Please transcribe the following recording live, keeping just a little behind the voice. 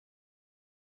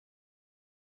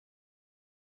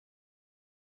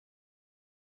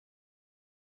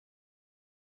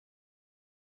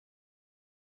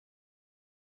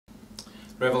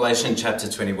Revelation chapter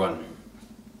 21.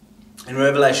 In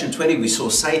Revelation 20 we saw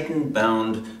Satan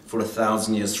bound for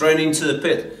 1,000 years, thrown into the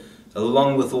pit,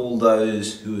 along with all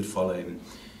those who would follow him.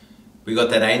 We got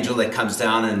that angel that comes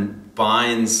down and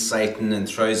binds Satan and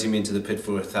throws him into the pit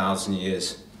for 1,000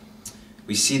 years.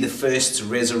 We see the first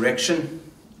resurrection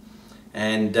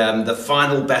and the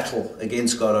final battle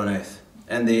against God on earth,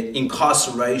 and the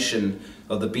incarceration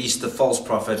of the beast, the false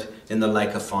prophet, in the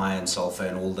lake of fire and sulfur,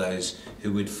 and all those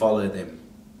who would follow them.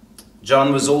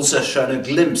 John was also shown a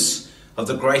glimpse of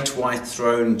the great white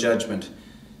throne judgment,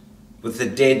 with the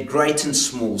dead, great and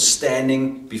small,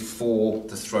 standing before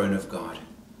the throne of God.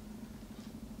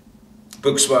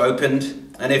 Books were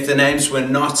opened, and if the names were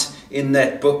not in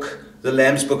that book, the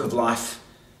Lamb's Book of Life,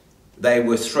 they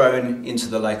were thrown into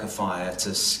the lake of fire. It's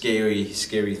a scary,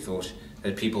 scary thought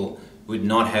that people would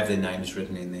not have their names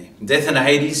written in there. Death and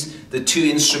Hades, the two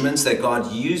instruments that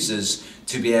God uses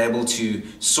to be able to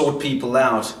sort people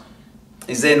out,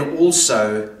 is then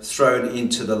also thrown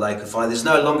into the lake of fire. There's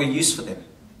no longer use for them.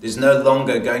 There's no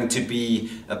longer going to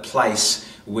be a place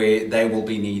where they will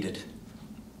be needed.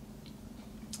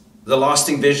 The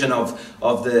lasting vision of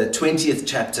the 20th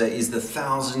chapter is the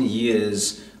 1,000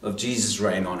 years of Jesus'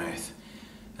 reign on earth.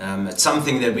 It's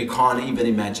something that we can't even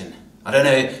imagine. I don't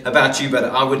know about you, but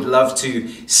I would love to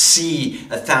see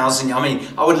 1,000. I mean,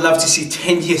 I would love to see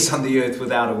 10 years on the earth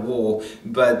without a war,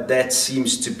 but that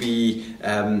seems to be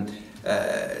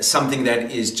something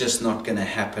that is just not going to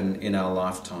happen in our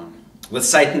lifetime. With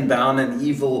Satan bound and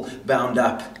evil bound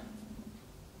up,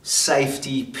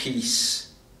 safety,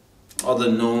 peace are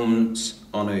the norms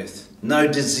on earth. No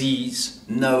disease,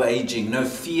 no aging, no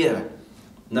fear,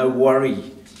 no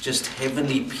worry, just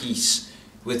heavenly peace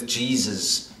with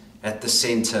Jesus at the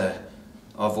center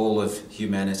of all of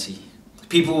humanity.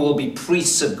 People will be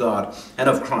priests of God and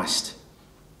of Christ,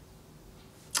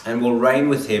 and will reign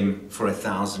with him for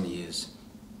 1,000 years.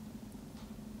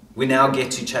 We now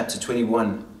get to chapter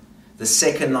 21, the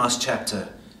second last chapter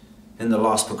in the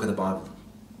last book of the Bible.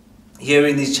 Here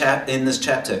in this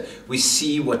chapter, we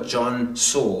see what John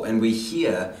saw and we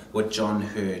hear what John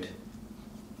heard.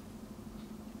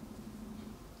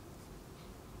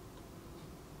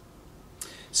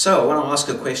 So I want to ask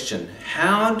a question.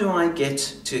 How do I get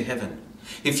to heaven?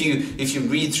 If you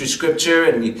read through Scripture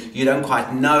and you don't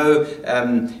quite know,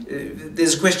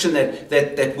 there's a question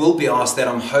that will be asked that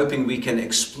I'm hoping we can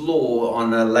explore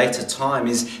on a later time,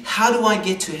 is how do I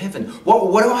get to heaven?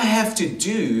 What do I have to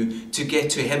do to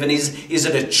get to heaven? Is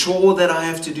it a chore that I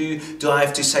have to do? Do I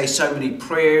have to say so many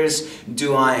prayers?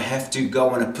 Do I have to go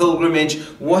on a pilgrimage?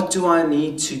 What do I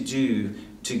need to do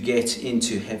to get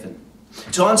into heaven?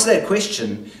 To answer that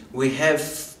question, we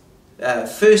first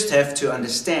have to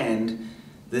understand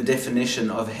the definition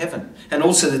of heaven and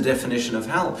also the definition of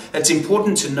hell. It's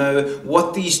important to know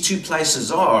what these two places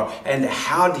are and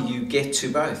how do you get to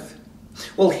both.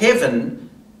 Well, heaven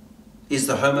is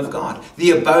the home of God,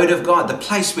 the abode of God, the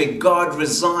place where God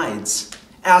resides,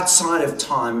 outside of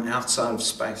time, outside of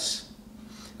space.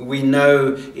 We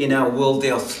know in our world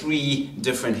there are three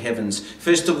different heavens.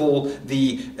 First of all,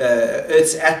 the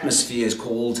Earth's atmosphere is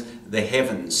called the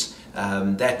heavens.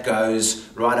 That goes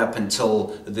right up until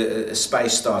the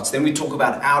space starts. Then we talk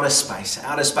about outer space.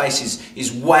 Outer space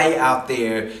is way out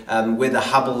there where the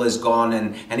Hubble has gone,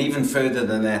 and even further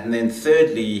than that. And then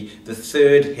thirdly, the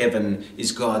third heaven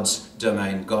is God's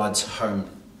domain, God's home.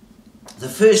 The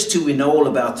first two we know all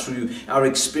about through our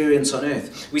experience on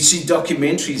earth. We see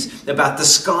documentaries about the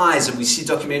skies, and we see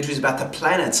documentaries about the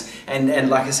planets. And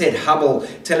like I said, Hubble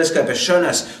telescope has shown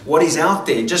us what is out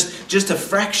there, just a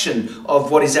fraction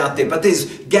of what is out there. But there's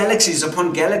galaxies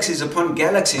upon galaxies upon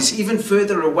galaxies, even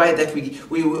further away, that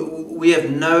we have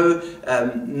no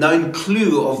known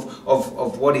clue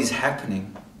of what is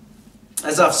happening.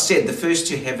 As I've said, the first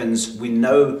two heavens we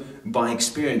know by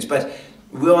experience, but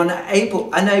we're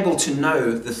unable to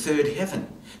know the third heaven,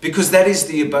 because that is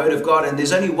the abode of God, and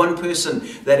there's only one person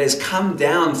that has come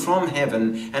down from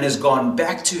heaven and has gone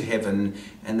back to heaven,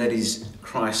 and that is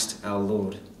Christ our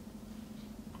Lord.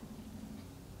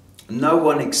 No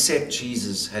one except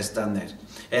Jesus has done that,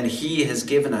 and he has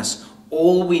given us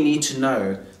all we need to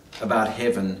know about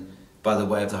heaven by the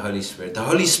way of the Holy Spirit. The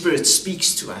Holy Spirit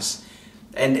speaks to us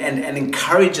and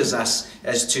encourages us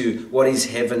as to what is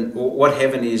heaven, or what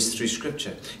heaven is, through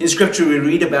Scripture. In Scripture we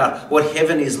read about what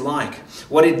heaven is like,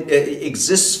 what it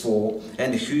exists for,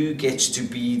 and who gets to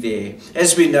be there.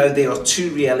 As we know, there are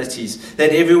two realities that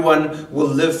everyone will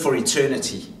live for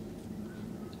eternity,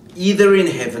 either in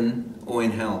heaven or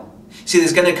in hell. See,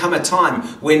 there's going to come a time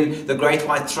when the great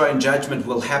white throne judgment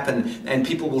will happen and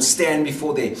people will stand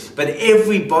before there. But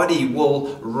everybody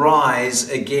will rise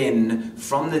again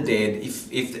from the dead,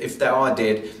 if they are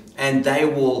dead, and they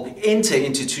will enter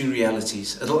into two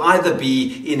realities. It'll either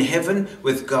be in heaven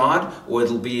with God, or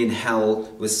it'll be in hell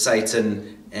with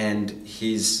Satan and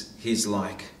his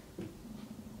like.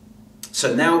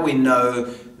 So now we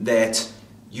know that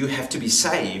you have to be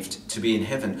saved to be in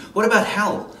heaven. What about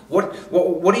hell?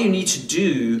 What do you need to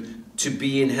do to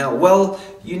be in hell? Well,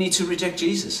 you need to reject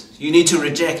Jesus. You need to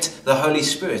reject the Holy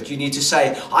Spirit. You need to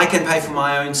say, I can pay for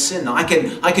my own sin. I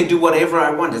can do whatever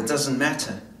I want. It doesn't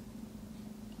matter.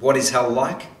 What is hell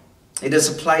like? It is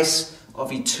a place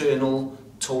of eternal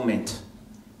torment.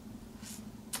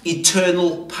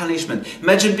 Eternal punishment.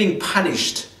 Imagine being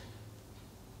punished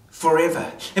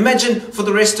forever. Imagine for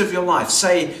the rest of your life,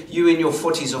 say you in your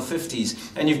 40s or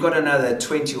 50s, and you've got another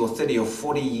 20 or 30 or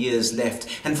 40 years left.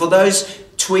 And for those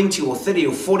 20 or 30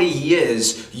 or 40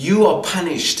 years, you are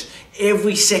punished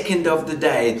every second of the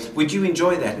day. Would you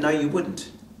enjoy that? No, you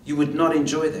wouldn't. You would not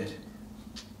enjoy that.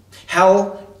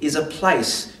 Hell is a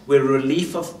place where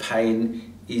relief of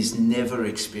pain is never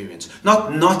experienced.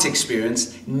 Not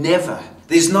experienced, never.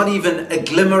 There's not even a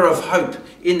glimmer of hope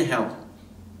in hell.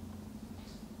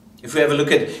 If we have a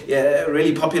look at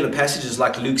really popular passages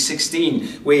like Luke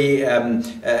 16, where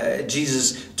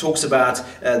Jesus talks about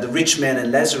the rich man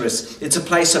and Lazarus, it's a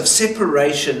place of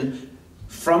separation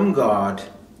from God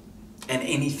and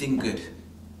anything good.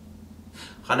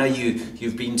 I know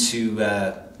you've been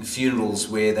to funerals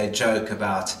where they joke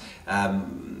about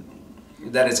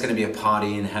that it's going to be a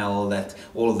party in hell, that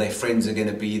all of their friends are going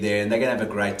to be there and they're going to have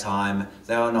a great time.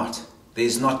 They are not.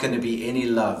 There's not going to be any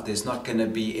love. There's not going to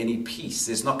be any peace.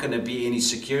 There's not going to be any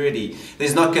security.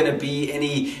 There's not going to be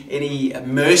any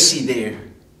mercy there.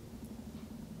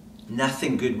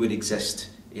 Nothing good would exist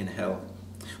in hell.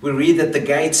 We read that the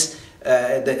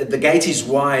gate is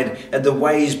wide and the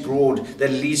way is broad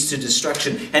that leads to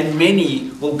destruction, and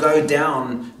many will go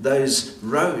down those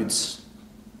roads.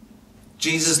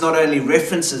 Jesus not only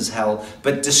references hell,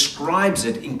 but describes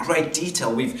it in great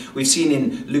detail. We've seen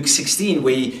in Luke 16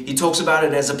 where he talks about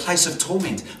it as a place of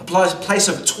torment, a place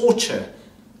of torture,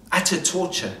 utter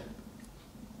torture.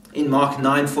 In Mark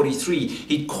 9:43,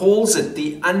 he calls it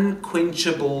the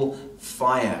unquenchable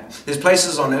fire. There's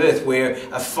places on earth where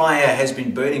a fire has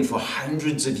been burning for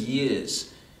hundreds of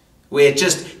years, where it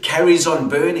just carries on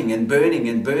burning and burning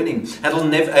and burning.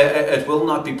 It will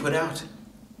not be put out.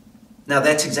 Now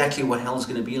that's exactly what hell's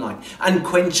going to be like.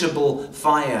 Unquenchable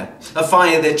fire. A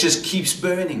fire that just keeps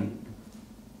burning.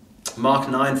 Mark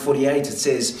 9:48, it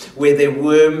says, where their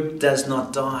worm does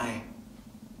not die.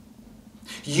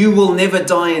 You will never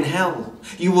die in hell.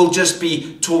 You will just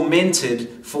be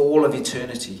tormented for all of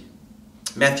eternity.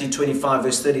 Matthew 25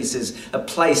 verse 30 says, a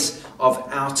place of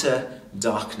outer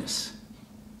darkness.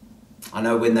 I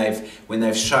know when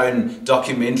they've shown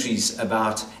documentaries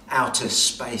about outer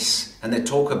space and they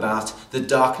talk about the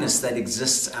darkness that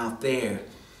exists out there,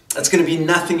 it's going to be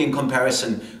nothing in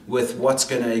comparison with what's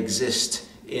going to exist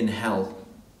in hell.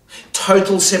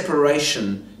 Total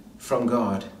separation from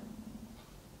God.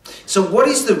 So what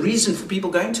is the reason for people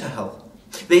going to hell?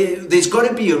 There's got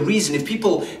to be a reason. If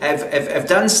people have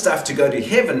done stuff to go to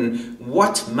heaven,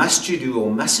 what must you do or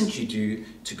mustn't you do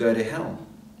to go to hell?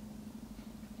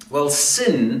 Well,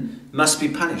 sin must be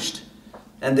punished.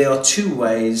 And there are two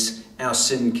ways our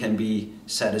sin can be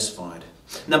satisfied.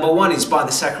 Number one is by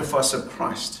the sacrifice of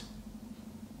Christ.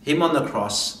 Him on the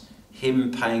cross,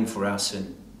 Him paying for our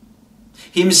sin.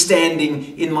 Him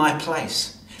standing in my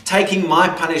place, taking my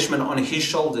punishment on His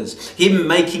shoulders. Him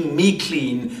making me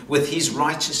clean with His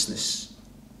righteousness.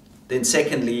 Then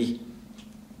secondly,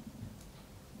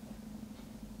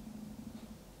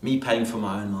 me paying for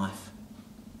my own life.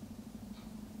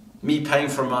 Me paying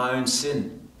for my own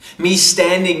sin. Me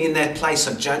standing in that place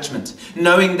of judgment,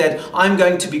 knowing that I'm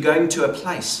going to be going to a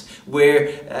place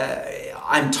where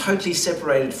I'm totally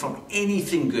separated from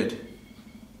anything good,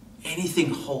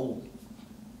 anything whole,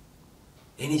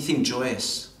 anything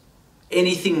joyous,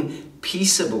 anything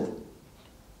peaceable.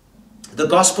 The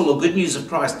gospel or good news of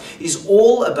Christ is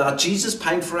all about Jesus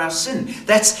paying for our sin.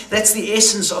 That's the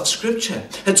essence of Scripture.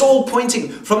 It's all pointing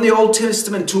from the Old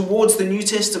Testament towards the New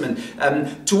Testament,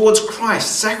 towards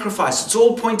Christ's sacrifice. It's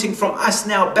all pointing from us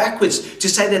now backwards to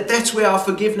say that that's where our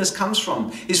forgiveness comes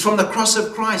from, is from the cross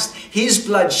of Christ, His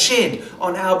blood shed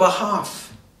on our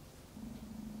behalf.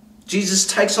 Jesus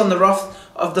takes on the wrath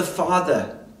of the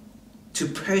Father to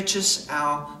purchase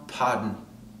our pardon.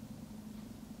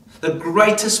 The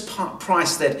greatest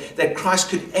price that Christ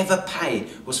could ever pay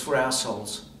was for our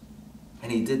souls.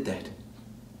 And He did that.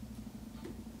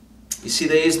 You see,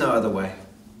 there is no other way.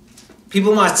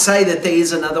 People might say that there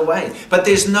is another way, but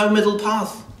there's no middle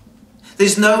path.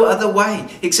 There's no other way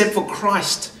except for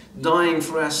Christ dying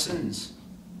for our sins.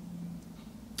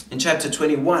 In chapter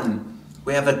 21,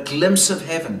 we have a glimpse of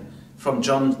heaven from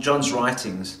John's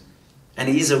writings, and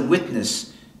he is a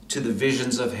witness to the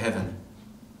visions of heaven.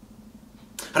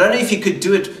 I don't know if he could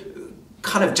do it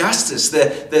kind of justice,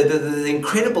 the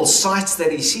incredible sights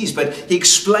that he sees, but he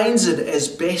explains it as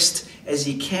best as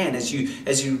he can as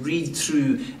you read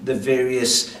through the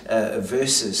various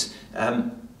verses.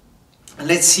 And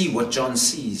let's see what John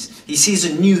sees. He sees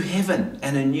a new heaven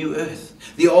and a new earth.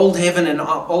 The old heaven and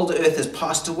old earth has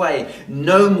passed away.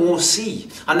 No more sea.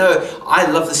 I know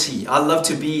I love the sea. I love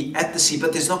to be at the sea,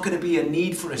 but there's not going to be a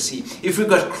need for a sea. If we've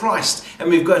got Christ and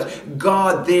we've got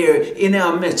God there in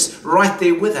our midst, right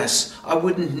there with us, I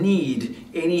wouldn't need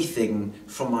anything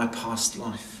from my past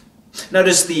life.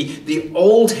 Notice the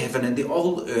old heaven and the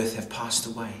old earth have passed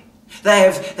away. They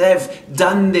have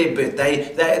done their bit.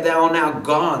 They are now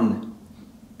gone.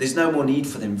 There's no more need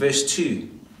for them. Verse 2.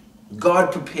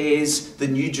 God prepares the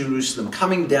new Jerusalem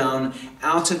coming down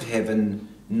out of heaven.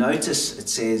 Notice it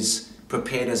says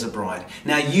prepared as a bride.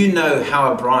 Now you know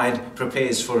how a bride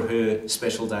prepares for her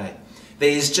special day. There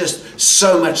is just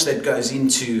so much that goes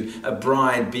into a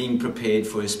bride being prepared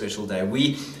for her special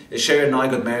day. Sharon and I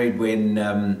got married when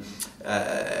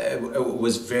it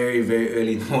was very, very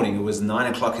early in the morning. It was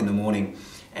 9 o'clock in the morning.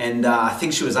 And I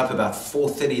think she was up about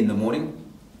 4:30 in the morning.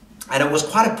 And it was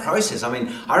quite a process. I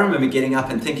mean, I remember getting up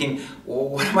and thinking, well,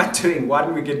 what am I doing? Why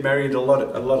didn't we get married a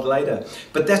lot later?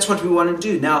 But that's what we want to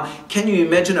do. Now, can you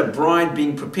imagine a bride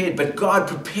being prepared, but God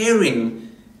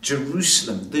preparing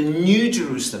Jerusalem, the new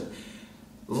Jerusalem,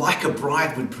 like a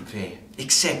bride would prepare,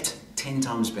 except 10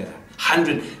 times better,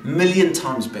 100 million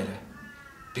times better,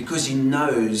 because he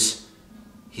knows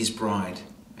his bride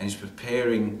and he's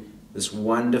preparing this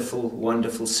wonderful,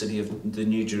 wonderful city of the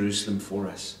new Jerusalem for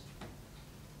us.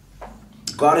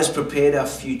 God has prepared our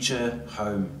future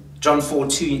home. John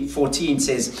 14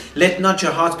 says, let not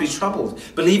your hearts be troubled.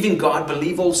 Believe in God,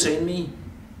 believe also in me.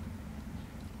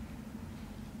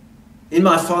 In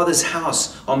my Father's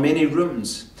house are many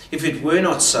rooms. If it were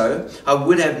not so, I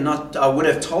would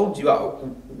have told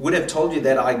you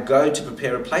that I go to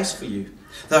prepare a place for you.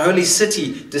 The holy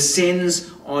city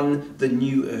descends on the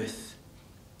new earth.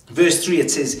 Verse 3, it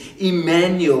says,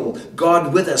 Emmanuel,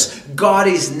 God with us. God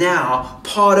is now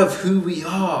part of who we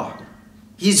are.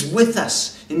 He's with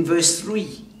us in verse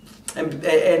 3. And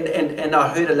I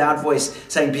heard a loud voice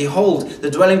saying, behold, the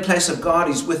dwelling place of God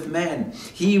is with man.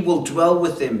 He will dwell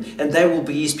with them, and they will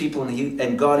be his people,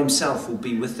 and God himself will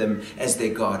be with them as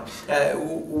their God.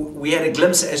 We had a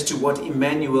glimpse as to what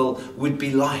Emmanuel would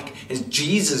be like as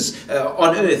Jesus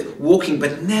on earth walking,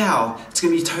 but now it's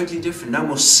going to be totally different. No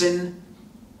more sin.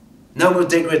 No more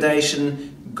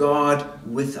degradation, God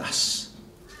with us.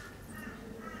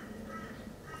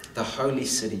 The holy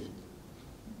city.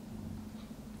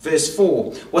 Verse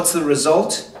 4, what's the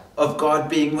result of God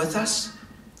being with us?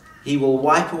 He will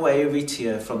wipe away every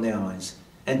tear from their eyes,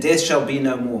 and death shall be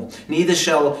no more. Neither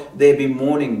shall there be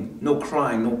mourning, nor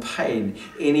crying, nor pain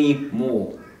any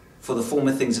more. For the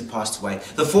former things have passed away.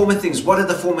 The former things, what are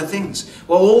the former things?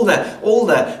 Well, all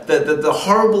the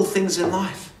horrible things in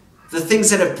life. The things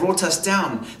that have brought us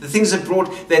down, the things that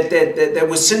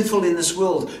were sinful in this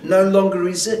world no longer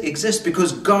exist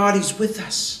because God is with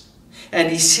us.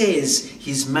 And he says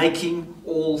he's making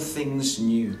all things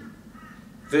new.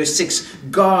 Verse 6,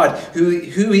 God,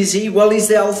 who is he? Well, he's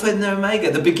the Alpha and the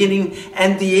Omega, the beginning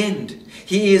and the end.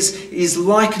 He is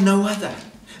like no other.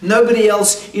 Nobody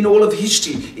else in all of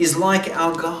history is like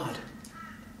our God.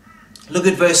 Look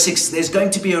at verse 6. There's going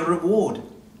to be a reward.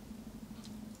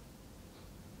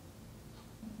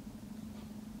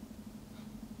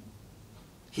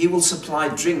 He will supply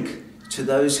drink to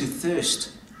those who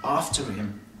thirst after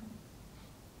him.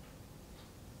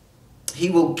 He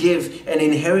will give an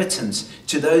inheritance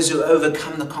to those who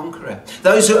overcome the conqueror.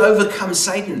 Those who overcome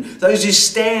Satan. Those who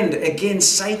stand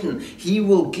against Satan. He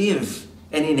will give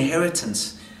an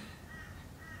inheritance.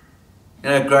 You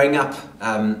know, growing up,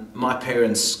 my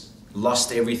parents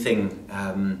lost everything.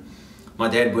 My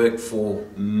dad worked for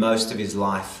most of his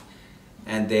life.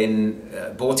 And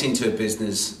then bought into a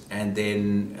business, and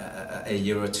then a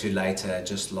year or two later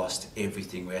just lost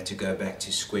everything. We had to go back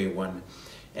to square one.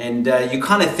 And you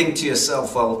kind of think to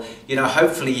yourself, well, you know,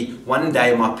 hopefully one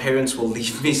day my parents will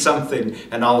leave me something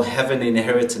and I'll have an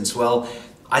inheritance. Well,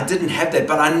 I didn't have that,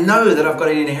 but I know that I've got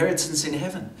an inheritance in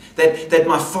heaven. That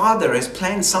my Father has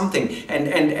planned something,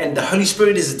 and the Holy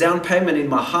Spirit is a down payment in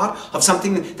my heart of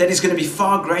something that is going to be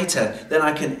far greater than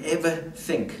I can ever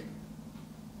think.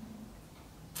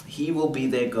 He will be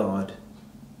their God,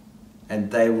 and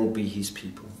they will be his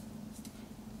people.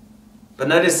 But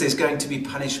notice there's going to be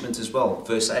punishment as well.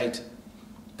 Verse 8.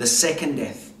 The second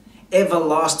death.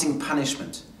 Everlasting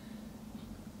punishment.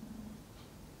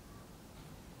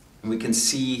 And we can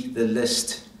see the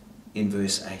list in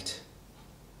verse 8.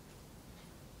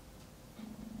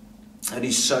 It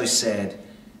is so sad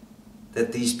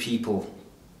that these people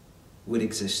would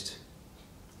exist.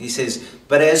 He says,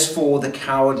 but as for the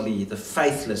cowardly, the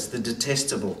faithless, the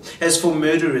detestable, as for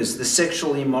murderers, the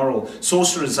sexually immoral,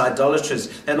 sorcerers, idolaters,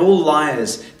 and all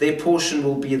liars, their portion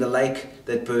will be the lake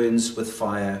that burns with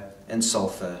fire and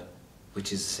sulfur,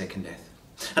 which is the second death.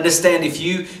 Understand, if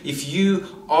you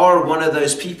are one of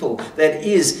those people that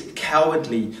is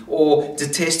cowardly or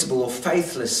detestable or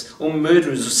faithless or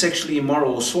murderers or sexually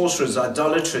immoral or sorcerers,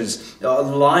 idolaters,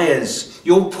 liars,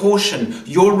 your portion,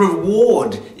 your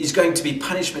reward is going to be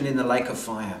punishment in the lake of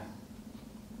fire.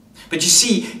 But you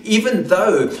see, even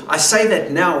though I say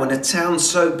that now and it sounds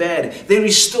so bad, there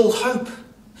is still hope.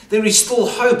 There is still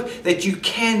hope that you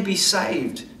can be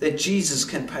saved, that Jesus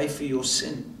can pay for your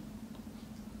sin.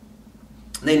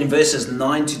 Then in verses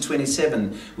 9 to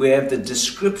 27, we have the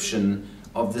description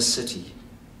of the city.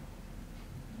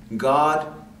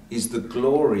 God is the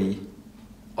glory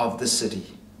of the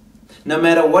city. No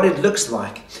matter what it looks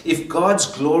like, if God's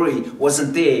glory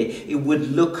wasn't there, it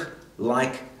would look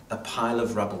like a pile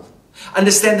of rubble.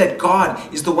 Understand that God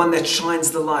is the one that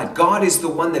shines the light. God is the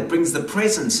one that brings the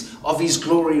presence of his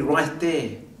glory right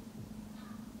there.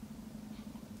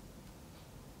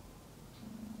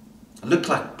 It looked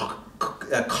like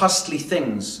costly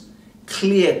things,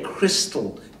 clear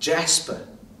crystal, jasper.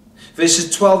 Verses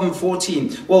 12 and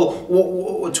 14.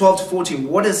 Well, 12 to 14,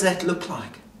 what does that look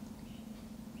like?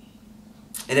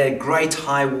 It had a great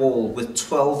high wall with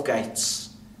 12 gates.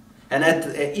 And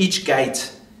at each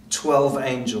gate, 12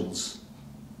 angels.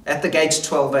 At the gates,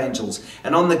 12 angels.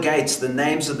 And on the gates, the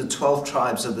names of the 12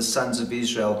 tribes of the sons of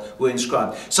Israel were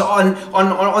inscribed. So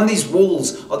on these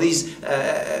walls are these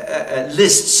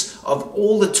lists of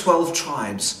all the 12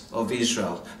 tribes of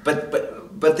Israel.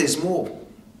 But there's more.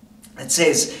 It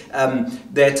says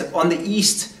that on the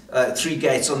east, 3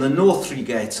 gates, on the north 3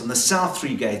 gates, on the south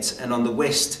 3 gates, and on the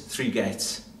west 3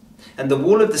 gates. And the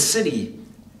wall of the city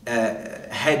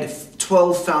had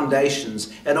 12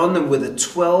 foundations, and on them were the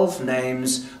 12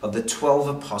 names of the 12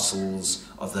 apostles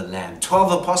of the Lamb.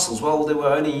 12 apostles, well, there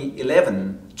were only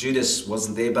 11. Judas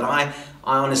wasn't there, but I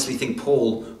honestly think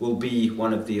Paul will be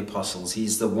one of the apostles.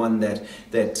 He's the one that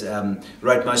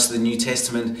wrote most of the New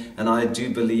Testament, and I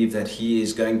do believe that he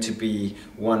is going to be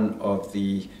one of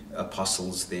the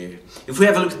apostles there. If we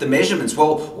have a look at the measurements,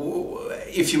 well,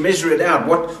 if you measure it out,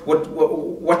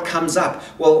 what comes up?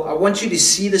 Well, I want you to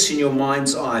see this in your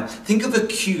mind's eye. Think of a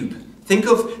cube. Think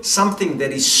of something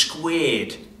that is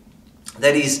squared,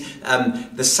 that is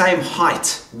the same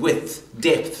height, width,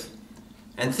 depth.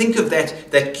 And think of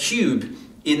that cube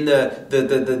in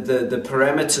the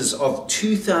parameters of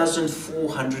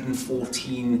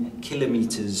 2,414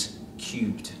 kilometers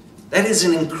cubed. That is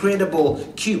an incredible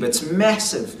cube. It's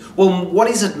massive. Well, what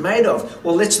is it made of?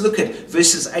 Well, let's look at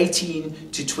verses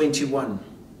 18 to 21.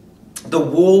 The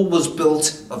wall was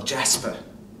built of jasper,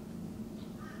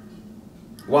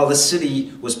 while the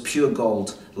city was pure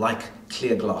gold, like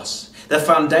clear glass. The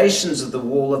foundations of the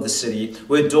wall of the city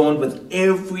were adorned with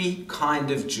every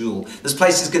kind of jewel. This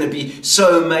place is going to be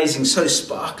so amazing, so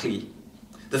sparkly.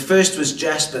 The first was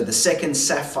jasper, the second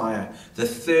sapphire, the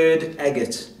third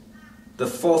agate, the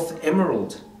fourth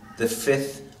emerald, the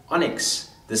fifth onyx,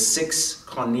 the sixth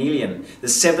carnelian, the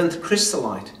seventh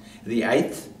chrysolite, the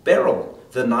eighth beryl,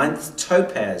 the ninth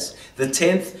topaz, the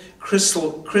 10th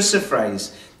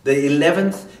chrysoprase, the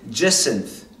 11th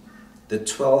jacinth, the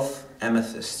 12th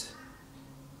amethyst.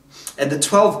 And the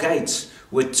 12 gates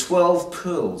were 12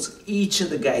 pearls, each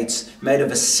of the gates made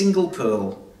of a single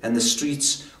pearl, and the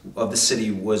streets of the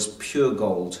city was pure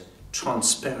gold,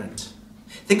 transparent.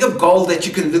 Think of gold that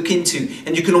you can look into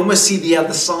and you can almost see the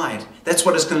other side. That's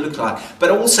what it's going to look like. But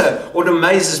also, what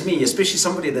amazes me, especially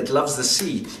somebody that loves the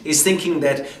sea, is thinking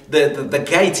that the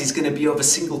gate is going to be of a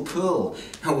single pearl.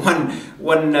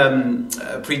 One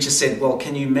preacher said, well,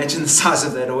 can you imagine the size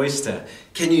of that oyster?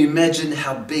 Can you imagine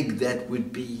how big that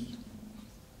would be?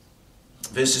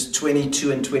 Verses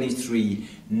 22 and 23,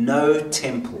 no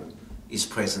temple is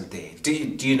present there. Do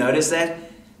you notice that?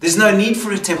 There's no need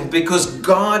for a temple because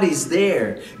God is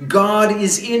there. God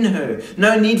is in her.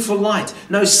 No need for light,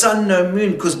 no sun, no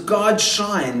moon, because God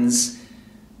shines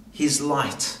his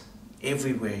light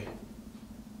everywhere.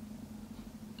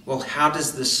 Well, how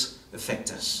does this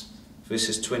affect us?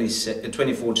 Verses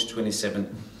 24 to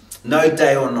 27. No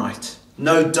day or night,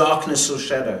 no darkness or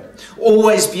shadow.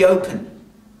 Always be open.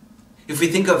 If we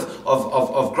think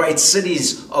of great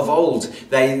cities of old,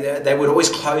 they would always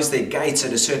close their gates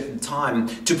at a certain time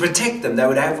to protect them. They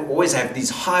would always have these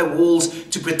high walls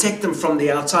to protect them from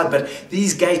the outside, but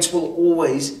these gates will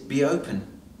always be open.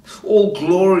 All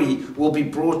glory will be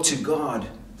brought to God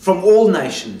from all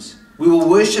nations. We will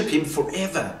worship Him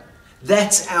forever.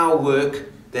 That's our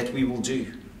work that we will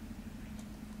do.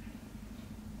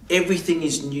 Everything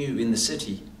is new in the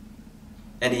city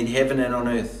and in heaven and on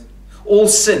earth. All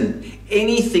sin,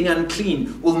 anything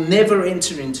unclean, will never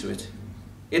enter into it.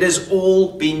 It has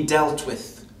all been dealt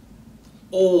with.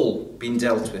 All been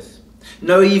dealt with.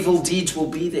 No evil deeds will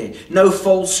be there. No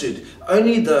falsehood.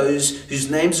 Only those whose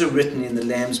names are written in the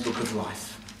Lamb's book of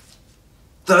life.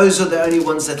 Those are the only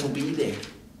ones that will be there.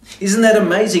 Isn't that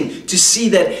amazing to see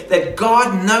that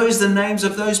God knows the names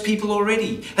of those people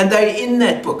already? And they're in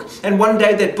that book. And one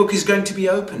day that book is going to be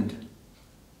opened.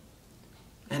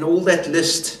 And all that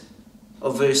list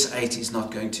of verse 8 is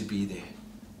not going to be there.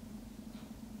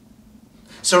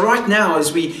 So right now,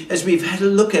 as we've had a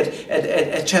look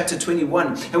at chapter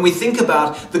 21, and we think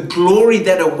about the glory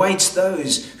that awaits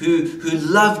those who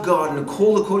love God and are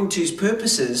called according to His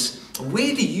purposes,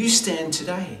 where do you stand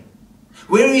today?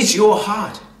 Where is your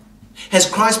heart? Has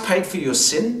Christ paid for your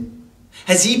sin?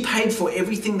 Has He paid for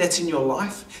everything that's in your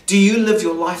life? Do you live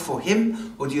your life for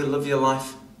Him, or do you live your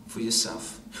life for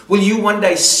yourself? Will you one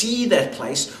day see that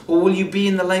place, or will you be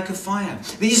in the lake of fire?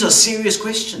 These are serious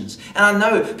questions. And I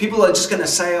know people are just going to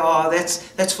say, oh,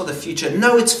 that's for the future.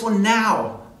 No, it's for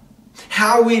now.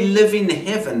 How we live in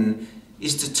heaven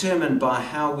is determined by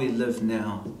how we live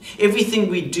now. Everything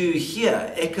we do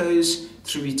here echoes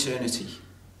through eternity.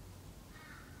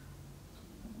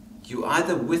 You're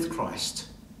either with Christ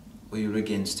or you're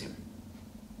against Him.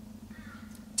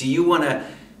 Do you want to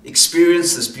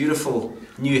experience this beautiful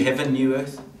new heaven, new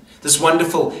earth? This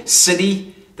wonderful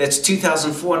city that's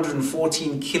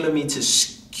 2,414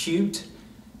 kilometers cubed,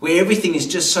 where everything is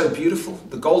just so beautiful.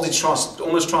 The gold is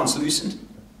almost translucent.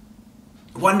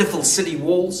 Wonderful city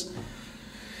walls.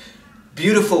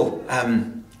 Beautiful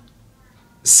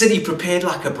city prepared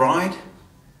like a bride.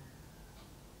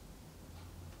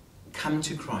 Come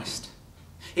to Christ.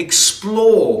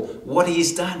 Explore what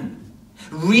He's done.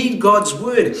 Read God's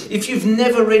Word. If you've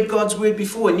never read God's Word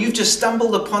before and you've just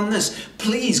stumbled upon this,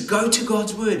 please go to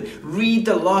God's Word. Read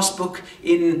the last book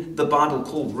in the Bible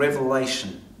called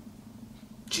Revelation.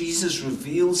 Jesus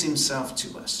reveals Himself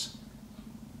to us.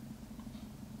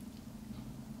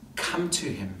 Come to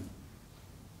Him.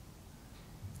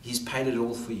 He's paid it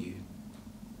all for you.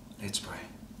 Let's pray.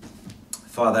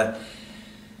 Father,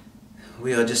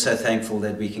 we are just so thankful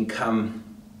that we can come,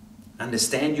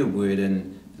 understand your Word,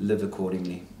 and live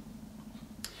accordingly.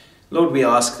 Lord, we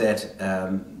ask that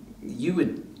you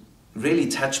would really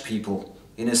touch people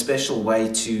in a special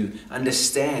way to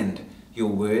understand your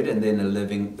Word and then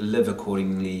live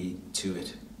accordingly to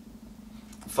it.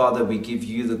 Father, we give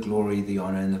you the glory, the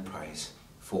honor, and the praise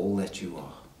for all that you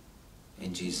are.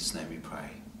 In Jesus' name we pray.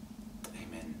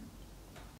 Amen.